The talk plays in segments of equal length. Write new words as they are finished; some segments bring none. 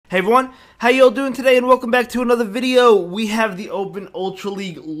Hey everyone, how y'all doing today and welcome back to another video. We have the Open Ultra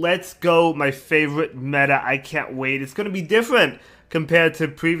League. Let's go, my favorite meta. I can't wait. It's going to be different compared to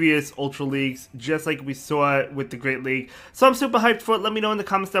previous Ultra Leagues, just like we saw with the Great League. So I'm super hyped for it. Let me know in the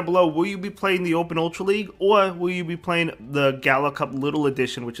comments down below. Will you be playing the Open Ultra League or will you be playing the Gala Cup Little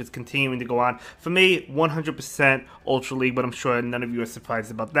Edition, which is continuing to go on? For me, 100% Ultra League, but I'm sure none of you are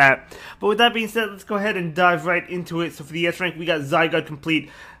surprised about that. But with that being said, let's go ahead and dive right into it. So for the S rank, we got Zygarde complete.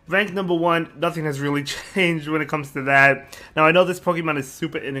 Rank number 1, nothing has really changed when it comes to that. Now, I know this Pokemon is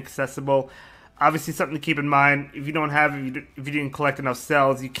super inaccessible. Obviously, something to keep in mind. If you don't have it, if you didn't collect enough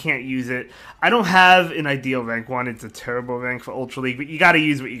cells, you can't use it. I don't have an ideal rank 1. It's a terrible rank for Ultra League, but you gotta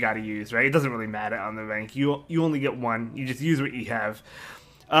use what you gotta use, right? It doesn't really matter on the rank. You only get one. You just use what you have.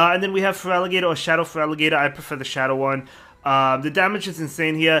 And then we have Feraligatr or Shadow Feraligatr. I prefer the Shadow one. The damage is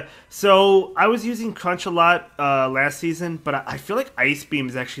insane here. So I was using Crunch a lot last season, but I feel like Ice Beam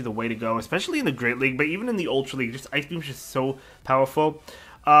is actually the way to go, especially in the Great League, but even in the Ultra League, just Ice Beam is just so powerful.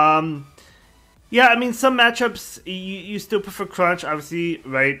 Yeah, I mean, some matchups, you still prefer Crunch, obviously,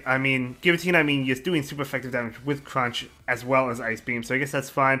 right? I mean, Giratina, I mean, you're doing super effective damage with Crunch as well as Ice Beam, so I guess that's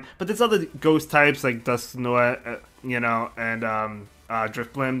fine. But there's other Ghost types like Dusknoir, you know, and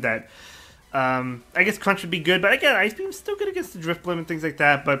Drifblim that... I guess Crunch would be good, but again, Ice Beam's still good against the Drifblim and things like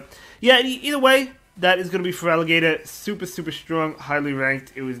that. But yeah, either way, that is going to be Feraligatr. Super, super strong, highly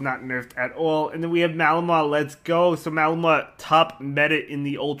ranked. It was not nerfed at all. And then we have Malamar. Let's go. So Malamar, top meta in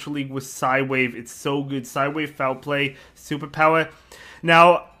the Ultra League was Psywave. It's so good. Psywave, Foul Play, Superpower.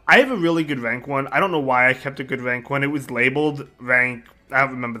 Now, I have a really good rank 1. I don't know why I kept a good rank 1. It was labeled rank... I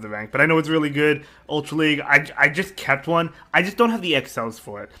don't remember the rank, but I know it's really good. Ultra League, I just kept one. I just don't have the XLs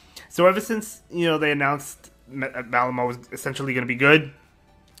for it. So ever since, you know, they announced Malamar was essentially going to be good,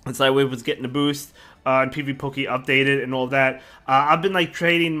 and Psywave was getting a boost, and PvPoke updated and all that, I've been, like,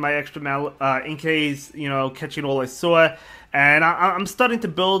 trading my extra Inkays, you know, catching all I saw, and I'm starting to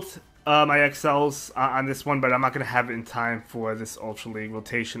build my XLs on this one, but I'm not going to have it in time for this Ultra League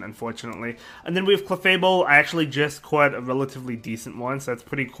rotation, unfortunately. And then we have Clefable. I actually just caught a relatively decent one, so that's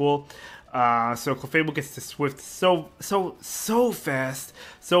pretty cool. So Clefable gets to Swift so fast.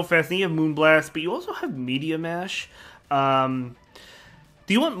 So fast. Then you have Moonblast, but you also have Meteor Mash. Do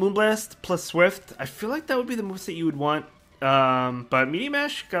you want Moonblast plus Swift? I feel like that would be the moves that you would want. But Meteor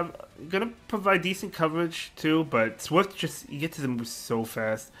Mash gonna provide decent coverage too, but Swift just, you get to the moves so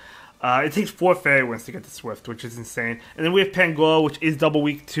fast. It takes 4 Fairy Winds to get to Swift, which is insane. And then we have Pangoro, which is double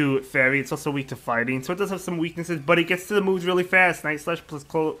weak to Fairy. It's also weak to Fighting, so it does have some weaknesses, but it gets to the moves really fast. Night Slash plus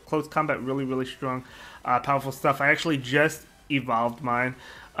Close Combat, really, really strong. Powerful stuff. I actually just evolved mine.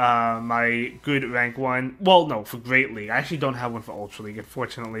 My good rank 1. Well, no, for Great League. I actually don't have one for Ultra League,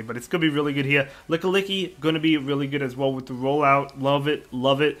 unfortunately, but it's going to be really good here. Lickilicky, going to be really good as well with the rollout. Love it,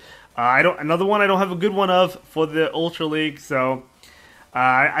 love it. Another one I don't have a good one of for the Ultra League, so...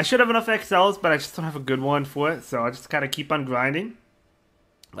 I should have enough XLs, but I just don't have a good one for it, so I just kind of keep on grinding.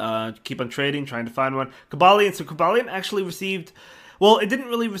 Keep on trading, trying to find one. Cobalion, so Cobalion actually received... Well, it didn't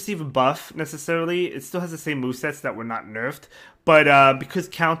really receive a buff, necessarily. It still has the same movesets that were not nerfed. But because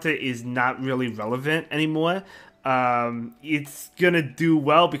Counter is not really relevant anymore... it's gonna do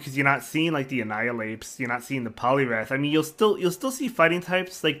well because you're not seeing like the Annihilates, you're not seeing the Poliwrath. I mean, you'll still see fighting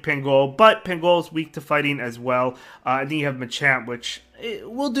types like Pangoro, but Pangoro's weak to fighting as well. And then you have Machamp, which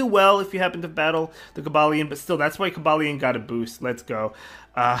will do well if you happen to battle the Cobalion, but still, that's why Cobalion got a boost. Let's go.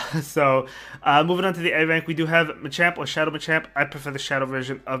 Moving on to the A rank, we do have Machamp or Shadow Machamp. I prefer the Shadow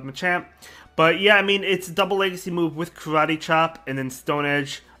version of Machamp, but yeah, I mean, it's a double legacy move with Karate Chop and then Stone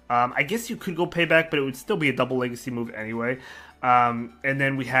Edge. I guess you could go Payback, but it would still be a double legacy move anyway. And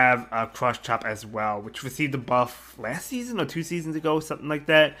then we have Cross Chop as well, which received a buff last season or 2 seasons ago, something like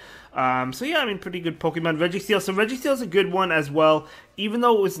that. So yeah, I mean, pretty good Pokemon. Registeel. So Registeel's a good one as well, even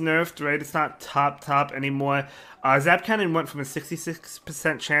though it was nerfed, right? It's not top anymore. Zap Cannon went from a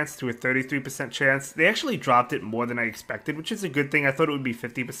 66% chance to a 33% chance. They actually dropped it more than I expected, which is a good thing. I thought it would be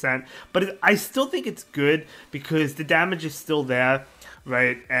 50%, but I still think it's good because the damage is still there.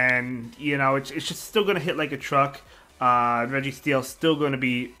 Right, and you know, it's just still gonna hit like a truck. Registeel still gonna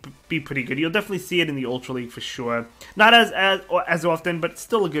be pretty good. You'll definitely see it in the Ultra League for sure. Not as often, but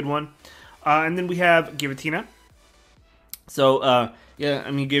still a good one. And then we have Giratina. So yeah, I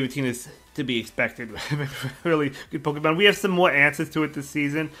mean, Giratina is to be expected. Really good Pokemon. We have some more answers to it this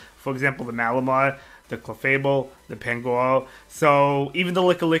season. For example, the Malamar, the Clefable, the Pangoro, so even the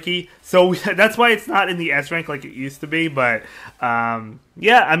Lickilicky. So that's why it's not in the S rank like it used to be, but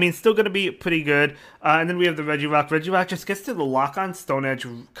yeah, I mean, still going to be pretty good. And then we have the Regirock. Regirock just gets to the Lock-on Stone Edge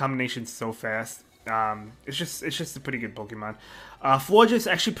combination so fast. It's just a pretty good Pokemon. Florge is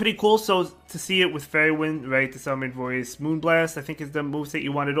actually pretty cool, so to see it with Fairy Wind, right, the Summon Voice, Moonblast, I think is the moveset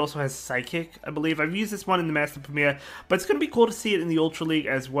you want. It also has Psychic, I believe. I've used this one in the Master Premier, but it's going to be cool to see it in the Ultra League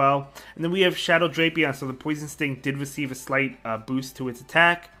as well. And then we have Shadow Drapion, so the Poison Sting did receive a slight boost to its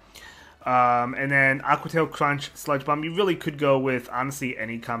attack. And then Aqua Tail, Crunch, Sludge Bomb. You really could go with, honestly,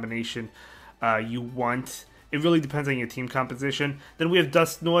 any combination you want. It really depends on your team composition. Then we have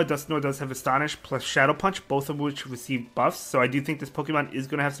Dusknoir. Dusknoir does have Astonish plus Shadow Punch, both of which receive buffs. So I do think this Pokemon is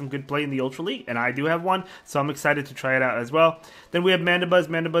going to have some good play in the Ultra League, and I do have one, so I'm excited to try it out as well. Then we have Mandibuzz.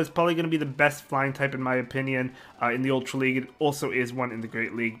 Mandibuzz is probably going to be the best flying type in my opinion in the Ultra League. It also is one in the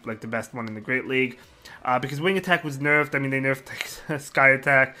Great League, like the best one in the Great League. Because Wing Attack was nerfed. I mean, they nerfed Sky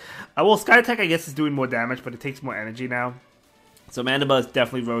Attack. Well, Sky Attack, I guess, is doing more damage, but it takes more energy now. So Mandibuzz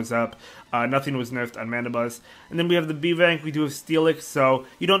definitely rose up. Nothing was nerfed on Mandibuzz. And then we have the B rank. We do have Steelix, so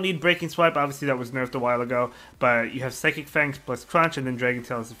you don't need Breaking Swipe. Obviously, that was nerfed a while ago. But you have Psychic Fangs plus Crunch, and then Dragon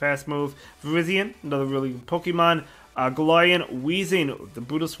Tail is a fast move. Virizion, another really good Pokemon. Galarian, Weezing, the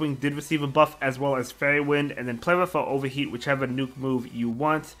Brutal Swing did receive a buff, as well as Fairy Wind. And then play rough or Overheat, whichever nuke move you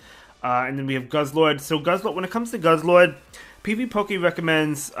want. And then we have Guzzlord. So Guzzlord, when it comes to Guzzlord, PvPoke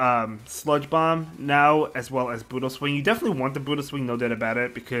recommends Sludge Bomb now, as well as Brutal Swing. You definitely want the Brutal Swing, no doubt about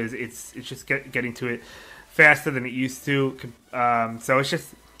it, because it's just getting to it faster than it used to. So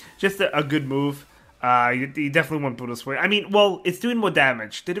it's just a good move. You definitely want Brutal Swing. I mean, well, it's doing more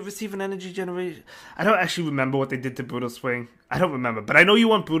damage. Did it receive an energy generation? I don't actually remember what they did to Brutal Swing. I don't remember, but I know you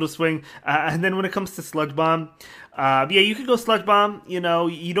want Brutal Swing. And then when it comes to Sludge Bomb, yeah, you could go Sludge Bomb. You know,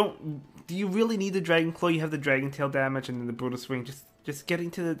 you don't. Do you really need the Dragon Claw? You have the Dragon Tail damage and then the Brutal Swing, just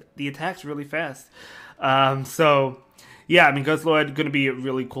getting to the attacks really fast. So, yeah, I mean, Guzzlord going to be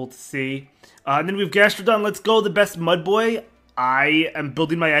really cool to see. And then we have Gastrodon. Let's go, the best Mud Boy. I am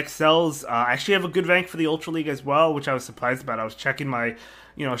building my XLs. I actually have a good rank for the Ultra League as well, which I was surprised about. I was checking my,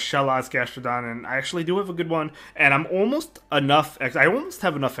 Shell-Oz Gastrodon, and I actually do have a good one. And I'm almost enough. I almost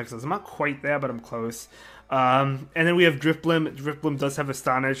have enough XLs. I'm not quite there, but I'm close. And then we have Drifblim. Drifblim does have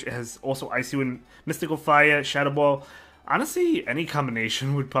Astonish. It has also Icy Wind, Mystical Fire, Shadow Ball. Honestly, any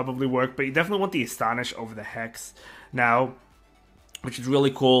combination would probably work, but you definitely want the Astonish over the Hex now, which is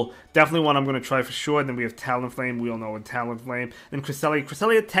really cool. Definitely one I'm going to try for sure. And then we have Talonflame. We all know what Talonflame. Then Cresselia.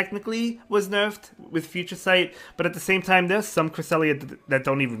 Cresselia technically was nerfed with Future Sight, but at the same time, there's some Cresselia that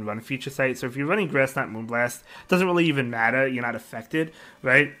don't even run Future Sight. So if you're running Grass Knot Moonblast, it doesn't really even matter. You're not affected,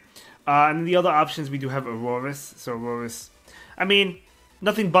 right? And the other options, we do have Aurorus. So Aurorus, I mean,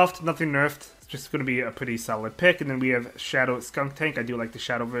 nothing buffed, nothing nerfed. It's just going to be a pretty solid pick. And then we have Shadow Skunk Tank. I do like the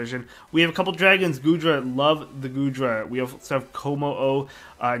Shadow version. We have a couple dragons. Goodra, love the Goodra. We also have kommo-o,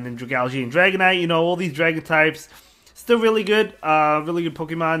 and then Dragalge and Dragonite. You know, all these dragon types. Still really good. Really good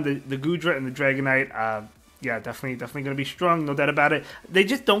Pokemon. The Goodra and the Dragonite, yeah, definitely going to be strong. No doubt about it. They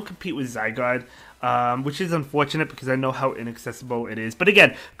just don't compete with Zygarde. Which is unfortunate because I know how inaccessible it is. But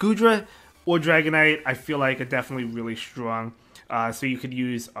again, Goodra or Dragonite, I feel like are definitely really strong. So you could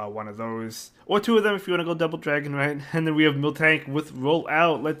use one of those. Or two of them if you want to go double dragon, right? And then we have Miltank with Roll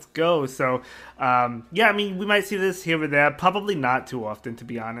Out. Let's go. So, yeah, I mean, we might see this here or there. Probably not too often, to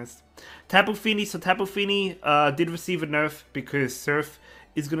be honest. Tapu Fini. So Tapu Fini did receive a nerf because Surf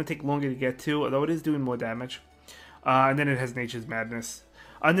is going to take longer to get to, although it is doing more damage. And then it has Nature's Madness.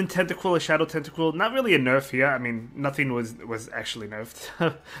 And then Tentacruel, a Shadow Tentacruel. Not really a nerf here. I mean, nothing was actually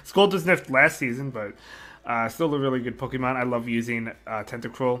nerfed. Scald was nerfed last season, but still a really good Pokemon. I love using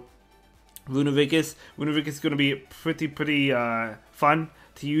Tentacruel. Lunavicus. Lunavicus is going to be pretty fun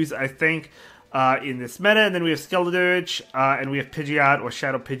to use, I think, in this meta. And then we have Skeledirge, and we have Pidgeot or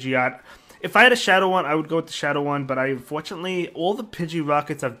Shadow Pidgeot. If I had a Shadow one, I would go with the Shadow one, but unfortunately, all the Pidgey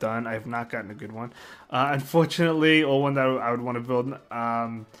Rockets I've done, I have not gotten a good one. Unfortunately, or one that I would want to build.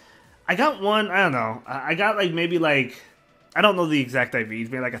 I got one, I don't know. I got maybe I don't know the exact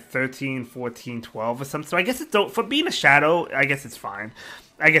IVs, maybe like a 13, 14, 12 or something. So I guess it's, for being a Shadow, I guess it's fine.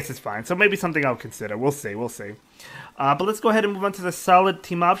 So maybe something I'll consider. We'll see. But let's go ahead and move on to the solid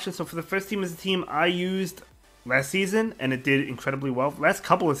team options. So for the first team as a team, I used last season, and it did incredibly well. Last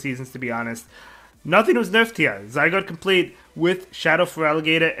couple of seasons, to be honest. Nothing was nerfed here. Zygarde complete with Shadow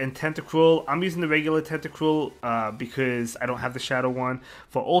Feraligatr and Tentacruel. I'm using the regular Tentacruel because I don't have the Shadow one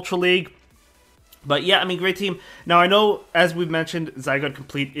for Ultra League. But yeah, I mean, great team. Now, I know, as we've mentioned, Zygarde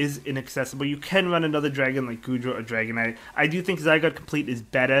Complete is inaccessible. You can run another dragon like Goodra or Dragonite. I do think Zygarde Complete is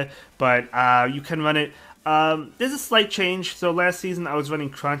better, but you can run it. There's a slight change. So last season, I was running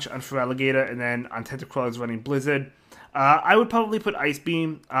Crunch on Feraligatr, and then on Tentacruel, I was running Blizzard. I would probably put Ice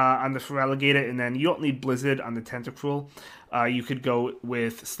Beam on the Feraligatr, and then you don't need Blizzard on the Tentacruel. You could go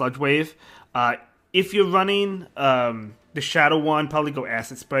with Sludge Wave. if you're running the Shadow one, probably go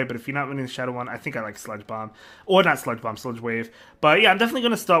Acid Spray. But if you're not running the Shadow one, I think I like Sludge Bomb. Or not Sludge Bomb, Sludge Wave. But yeah, I'm definitely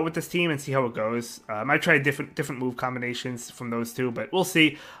going to start with this team and see how it goes. I might try different move combinations from those two, but we'll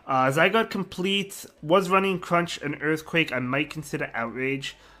see. Zygarde Complete was running Crunch and Earthquake. I might consider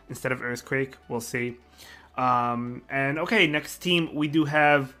Outrage instead of Earthquake. We'll see. And okay, next team we do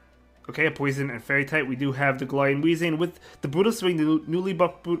have... Okay, a Poison and Fairy type. We do have the Galarian Weezing with the Brutal Swing, the newly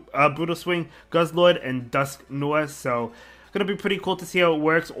buffed Brutal Swing, Guzzlord, and Dusknoir. So, gonna be pretty cool to see how it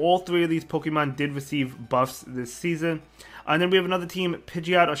works. All three of these Pokemon did receive buffs this season. And then we have another team,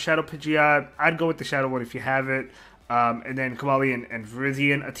 Pidgeot or Shadow Pidgeot. I'd go with the Shadow one if you have it. And then Cobalion and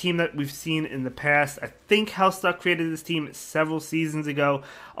Virizion, a team that we've seen in the past. I think Hellstock created this team several seasons ago,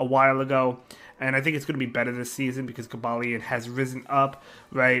 a while ago. And I think it's going to be better this season because Cobalion has risen up,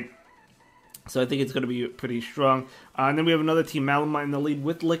 right? So I think it's going to be pretty strong. And then we have another team, Malamar, in the lead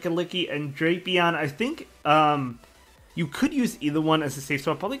with Lickilicky and Drapion. I think you could use either one as a safe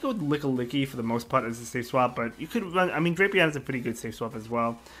swap. Probably go with Lickilicky for the most part as a safe swap. But you could run... I mean, Drapion is a pretty good safe swap as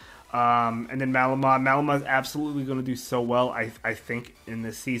well. And then Malamar. Malamar is absolutely going to do so well, I think, in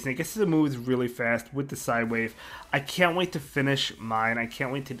this season. It gets the moves really fast with the Side Wave. I can't wait to finish mine. I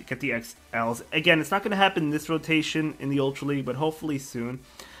can't wait to get the XLs. Again, it's not going to happen this rotation in the Ultra League, but hopefully soon.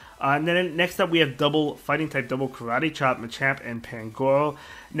 And then next up we have double Fighting type, double Karate Chop, Machamp, and Pangoro.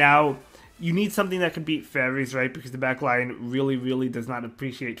 Now, you need something that can beat Fairies, right? Because the back line really does not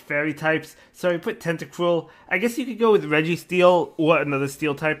appreciate Fairy types. So I put Tentacruel. I guess you could go with Registeel or another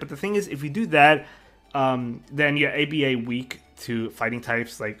Steel type. But the thing is, if you do that, then you're ABA weak to Fighting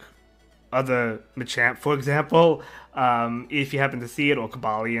types like other Machamp, for example. If you happen to see it, or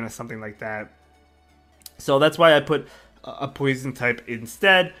Cobalion or something like that. So that's why I put a Poison type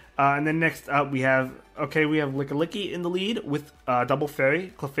instead. And then next up we have Lickilicky in the lead with double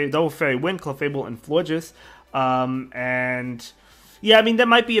Fairy, double Fairy Wind, Clefable, and Florges. And yeah, I mean that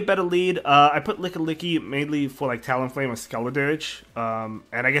might be a better lead. I put Lickilicky mainly for like Talonflame or Skeledirge,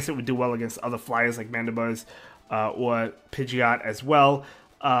 and I guess it would do well against other flyers like Mandibuzz or Pidgeot as well.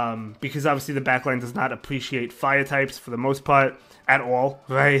 Because obviously the backline does not appreciate fire types for the most part at all,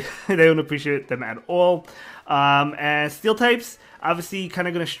 right? They don't appreciate them at all. And Steel types, obviously kind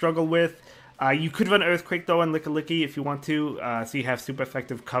of going to struggle with. You could run Earthquake though on Lickilicky if you want to, so you have super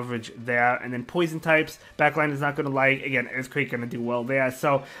effective coverage there. And then Poison types, backline is not going to like. Again, Earthquake going to do well there.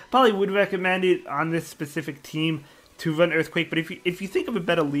 So probably would recommend it on this specific team to run Earthquake. But if you think of a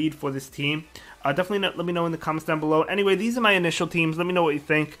better lead for this team, definitely let me know in the comments down below. Anyway, these are my initial teams. Let me know what you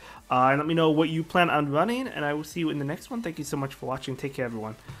think. And let me know what you plan on running. And I will see you in the next one. Thank you so much for watching. Take care,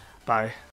 everyone. Bye.